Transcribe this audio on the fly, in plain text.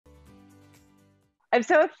I'm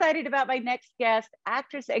so excited about my next guest,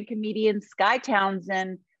 actress and comedian Skye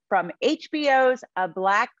Townsend from HBO's A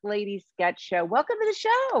Black Lady Sketch Show. Welcome to the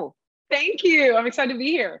show. Thank you. I'm excited to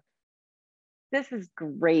be here. This is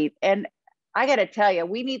great. And I got to tell you,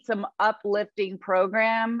 we need some uplifting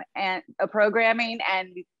programming,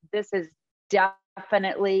 and this is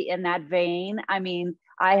definitely in that vein. I mean,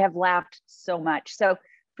 I have laughed so much. So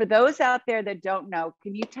for those out there that don't know,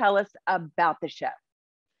 can you tell us about the show?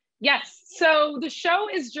 Yes. So the show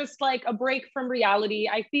is just like a break from reality.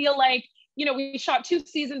 I feel like, we shot 2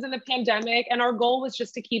 seasons in the pandemic, and our goal was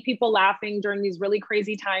just to keep people laughing during these really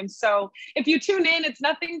crazy times. So if you tune in, it's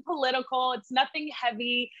nothing political, it's nothing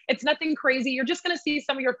heavy, it's nothing crazy. You're just going to see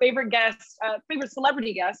some of your favorite guests, favorite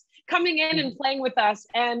celebrity guests coming in and playing with us.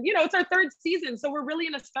 And, it's our 3rd season. So we're really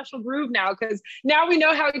in a special groove now, because now we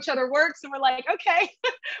know how each other works. And we're like, okay,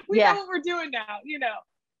 we know what we're doing now,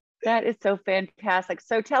 That is so fantastic.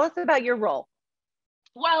 So tell us about your role.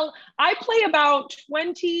 Well, I play about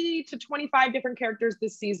 20 to 25 different characters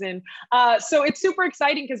this season. So it's super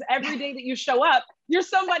exciting because every day that you show up, you're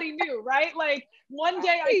somebody new, right? Like one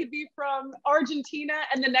day I could be from Argentina,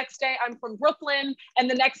 and the next day I'm from Brooklyn, and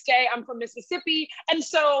the next day I'm from Mississippi. And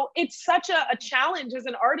so it's such a challenge as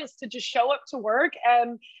an artist to just show up to work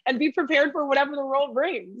and be prepared for whatever the role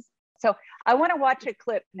brings. So I want to watch a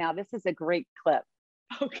clip now. This is a great clip.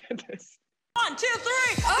 Oh, goodness. 1, 2,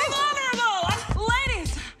 3. Be vulnerable,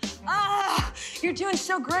 ladies. You're doing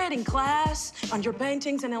so great in class, on your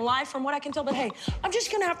paintings, and in life, from what I can tell. But hey, I'm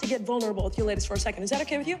just gonna have to get vulnerable with you ladies for a second. Is that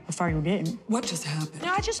okay with you? A fire game. What just happened?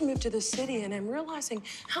 Now, I just moved to the city, and I'm realizing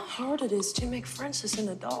how hard it is to make friends as an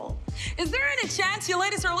adult. Is there any chance you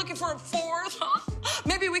ladies are looking for a 4th? Huh?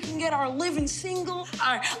 Maybe we can get our living single,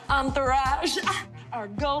 our entourage, our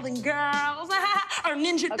golden girls, our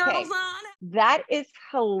ninja turtles on. That is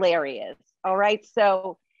hilarious. All right.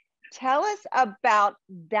 So tell us about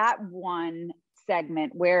that one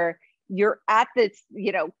segment where you're at this,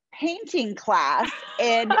 painting class.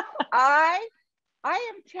 And I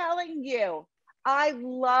am telling you, I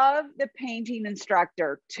love the painting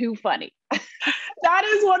instructor. Too funny. That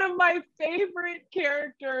is one of my favorite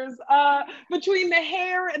characters. Between the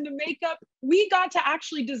hair and the makeup, we got to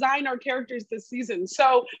actually design our characters this season.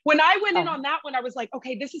 So when I went in on that one, I was like,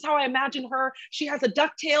 okay, this is how I imagine her. She has a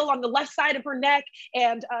ducktail on the left side of her neck,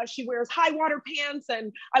 and she wears high water pants,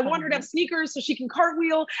 and I want her to have sneakers so she can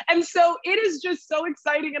cartwheel. And so it is just so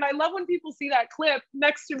exciting. And I love when people see that clip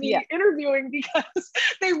next to me interviewing, because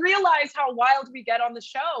they realize how wild we get on the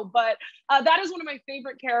show. But that is one of my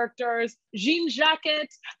favorite characters. Jean Jacket.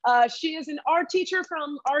 She is an art teacher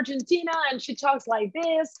from Argentina, and she talks like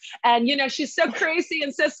this, and she's so crazy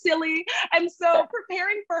and so silly. And so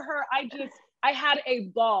preparing for her, I had a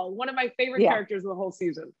ball. One of my favorite characters of the whole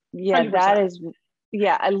season. 100%.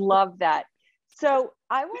 I love that. So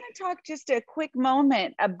I want to talk just a quick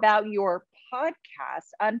moment about your podcast,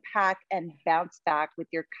 Unpack and Bounce Back, with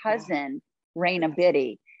your cousin, Raina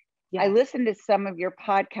Biddy. I listened to some of your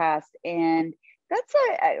podcasts, and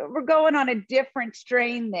we're going on a different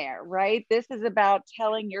strain there, right? This is about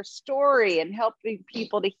telling your story and helping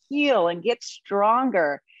people to heal and get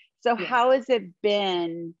stronger. So how has it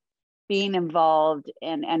been being involved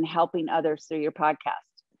and helping others through your podcast?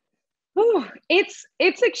 Ooh, it's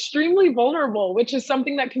extremely vulnerable, which is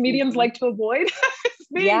something that comedians like to avoid.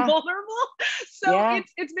 Being vulnerable. So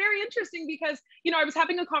it's very interesting because, I was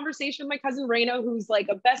having a conversation with my cousin Raina, who's like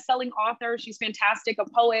a best-selling author. She's fantastic, a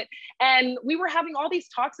poet. And we were having all these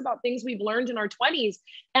talks about things we've learned in our 20s.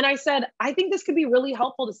 And I said, I think this could be really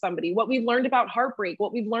helpful to somebody. What we've learned about heartbreak,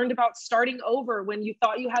 what we've learned about starting over when you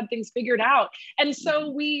thought you had things figured out. And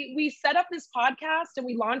so we set up this podcast and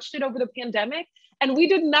we launched it over the pandemic. And we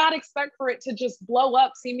did not expect for it to just blow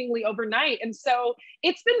up seemingly overnight. And so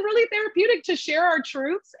it's been really therapeutic to share our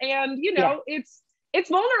truths. And, it's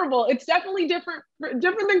vulnerable. It's definitely different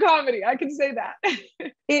than comedy. I can say that.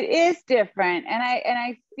 It is different. And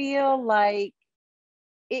I feel like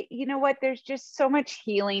there's just so much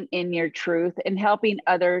healing in your truth and helping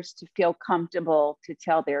others to feel comfortable to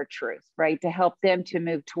tell their truth, right? To help them to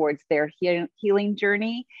move towards their healing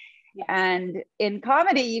journey. And in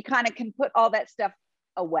comedy, you kind of can put all that stuff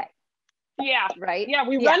away. Yeah. Right. Yeah.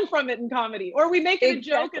 We run from it in comedy, or we make it a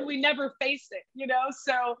joke and we never face it,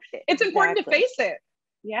 so it's important to face it.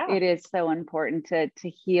 Yeah. It is so important to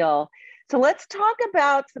heal. So let's talk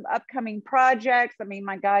about some upcoming projects. I mean,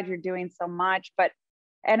 my God, you're doing so much, but,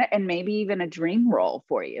 and maybe even a dream role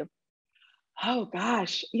for you. Oh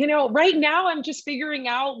gosh, right now I'm just figuring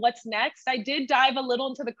out what's next. I did dive a little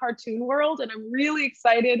into the cartoon world and I'm really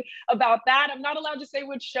excited about that. I'm not allowed to say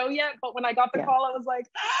which show yet, but when I got the call, I was like,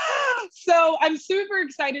 so I'm super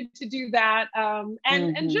excited to do that.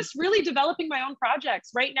 And just really developing my own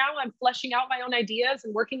projects. Right now, I'm fleshing out my own ideas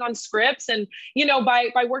and working on scripts. And,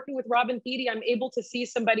 by working with Robin Thede, I'm able to see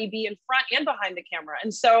somebody be in front and behind the camera.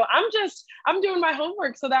 And so I'm doing my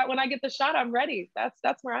homework so that when I get the shot, I'm ready.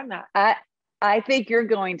 That's where I'm at. I think you're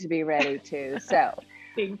going to be ready too. So,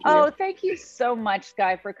 thank you. Oh, thank you so much,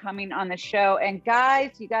 Skye, for coming on the show. And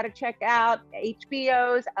guys, you got to check out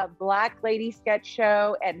HBO's A Black Lady Sketch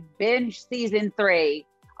Show and binge season 3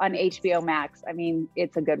 on HBO Max. I mean,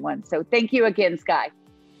 it's a good one. So thank you again, Skye.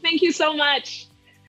 Thank you so much.